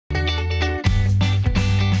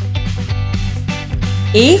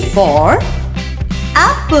A for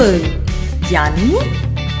apple यानी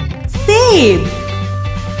सेब.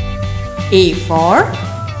 A for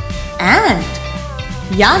ant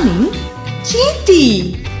यानी चींटी.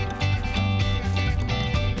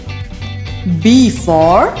 B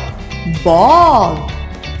for ball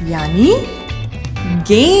यानी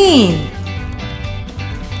गेंद.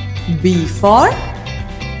 B for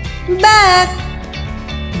bag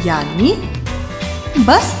यानी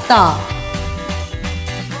बस्ता.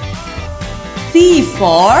 C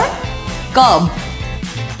for cub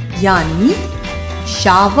यानी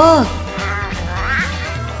शावक.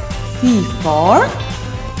 C for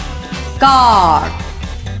car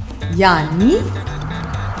यानी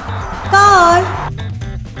कार.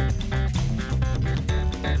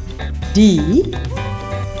 D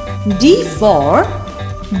for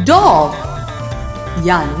dog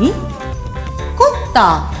यानी कुत्ता.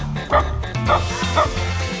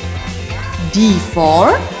 D for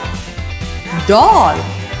doll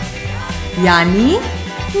यानी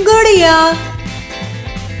गुड़िया.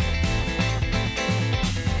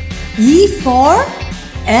 E for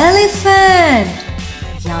elephant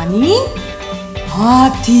यानी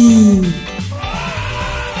हाथी.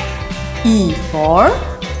 E for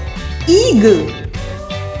eagle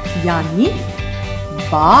यानी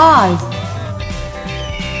बाज.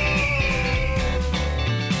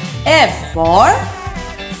 F for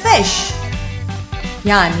fish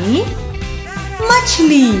यानी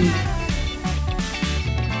मछली.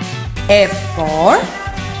 F for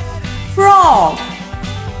frog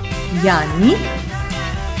यानी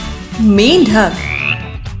मेंढक.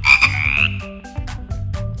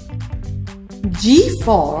 G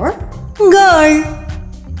for girl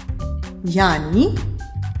यानी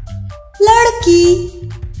लड़की.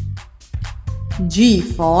 G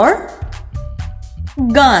for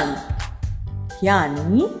gun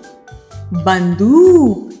यानी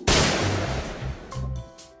बंदूक.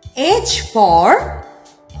 H for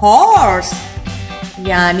horse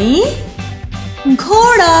यानी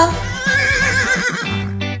घोड़ा.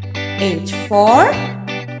 H for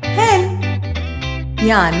hen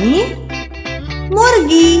यानी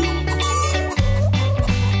मुर्गी.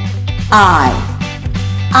 I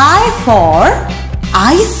for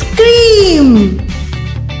ice cream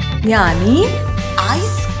यानी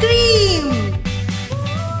आइसक्रीम.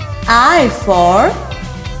 I for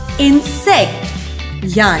insect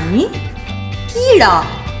यानी कीड़ा.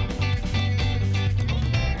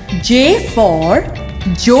 J for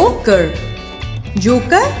joker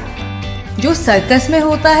जोकर जो सर्कस में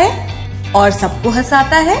होता है और सबको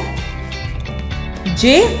हंसाता है. J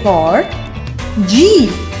for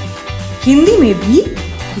जीप हिंदी में भी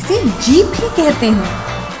इसे जीप ही कहते हैं.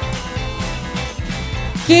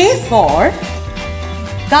 K for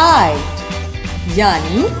kite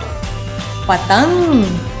यानी पतंग.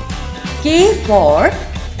 K for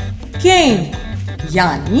king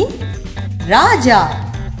यानी राजा.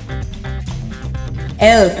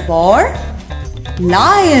 L for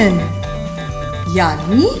lion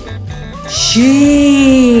यानी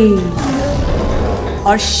शेर.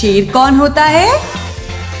 और शेर कौन होता है?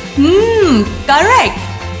 करेक्ट,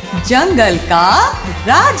 जंगल का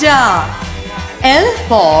राजा. L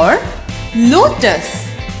for lotus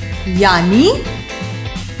यानी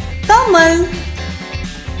कमल.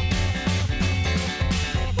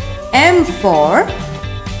 M for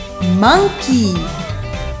monkey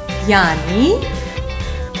यानी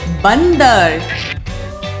बंदर.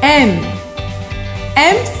 M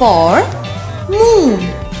for moon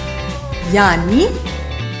यानी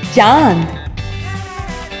चांद.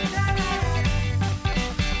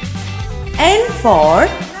 N for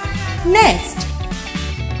nest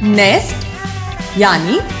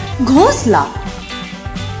यानी घोंसला.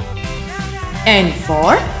 N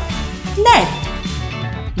for net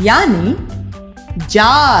यानी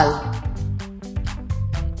जाल.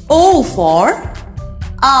 O for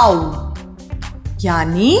owl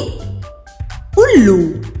यानी उल्लू.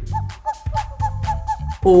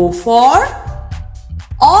 O for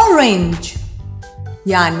orange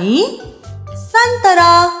यानी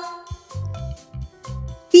संतरा.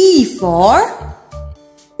 P for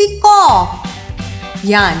peacock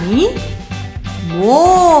यानी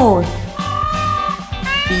मोर.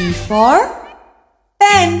 P for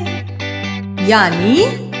pen यानी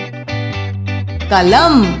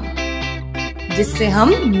कलम जिससे हम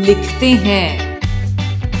लिखते हैं.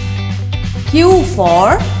 Q for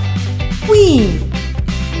queen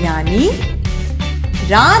यानी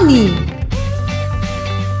रानी.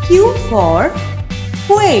 Q for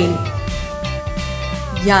quail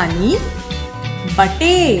यानी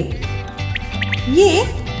बटेर. ये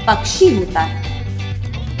पक्षी होता है.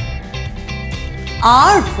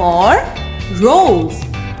 R for rose,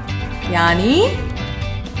 यानी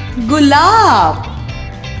गुलाब.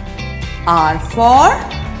 R for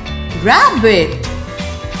rabbit,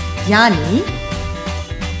 यानी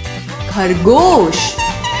खरगोश.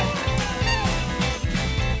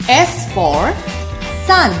 S for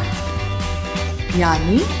sun,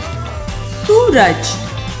 यानी सूरज.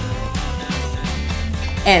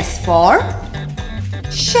 S for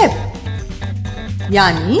ship,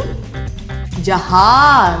 यानी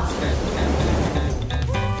जहाज.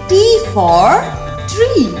 T for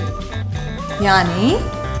tree, यानी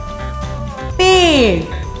पेड़.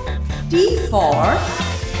 T for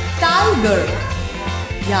tiger,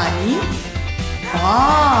 यानी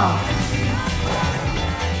बाघ.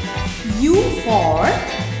 U for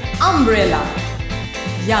umbrella,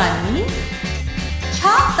 यानी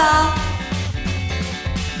छाता.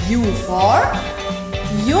 U for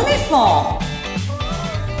uniform,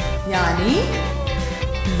 यानी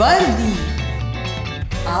वर्दी.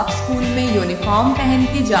 आप स्कूल में यूनिफॉर्म पहन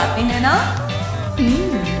के जाते हैं ना?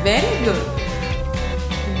 Very good.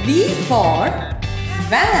 V for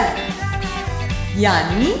van,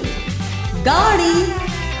 यानी गाड़ी.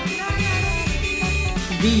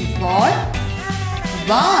 V for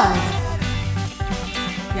vase,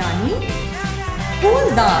 यानी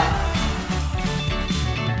फूलदान.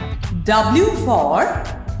 W for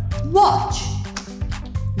watch,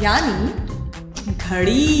 यानी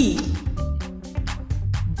घड़ी.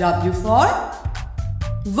 W for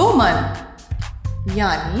woman,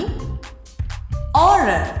 यानी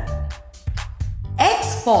औरत.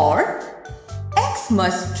 X for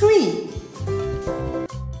Xmas tree,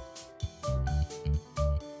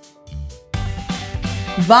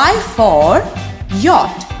 Y for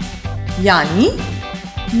yacht, यानी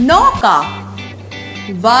नौका.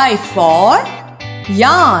 Y for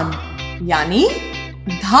yarn, यानी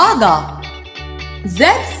धागा. Z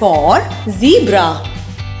for zebra,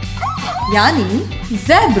 यानी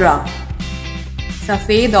zebra.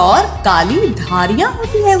 सफेद और काली धारियां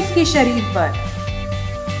होती है उसके शरीर पर.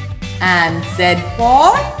 And Z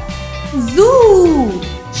for zoo,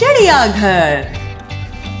 चिड़ियाघर.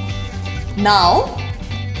 Now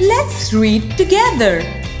let's read together.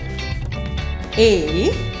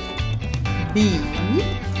 A, B,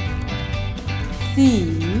 C,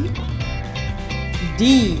 D,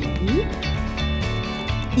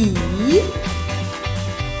 E,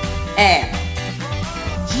 F,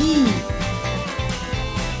 G,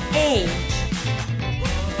 H,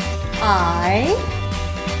 I,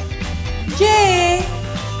 J,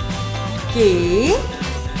 K,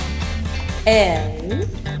 L,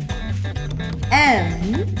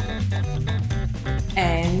 M,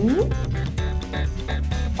 N,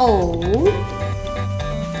 O,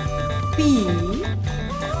 P,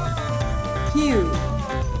 Q,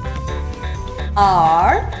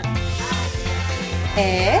 R,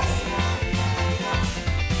 S,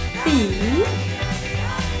 T,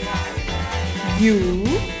 U,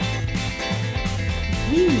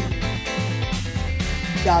 V,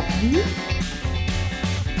 W,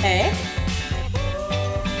 X,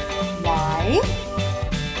 Y,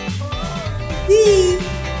 Z,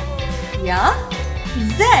 yeah,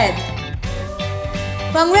 Z.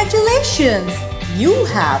 Congratulations! You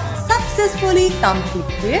have successfully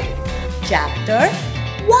completed Chapter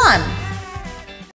 1.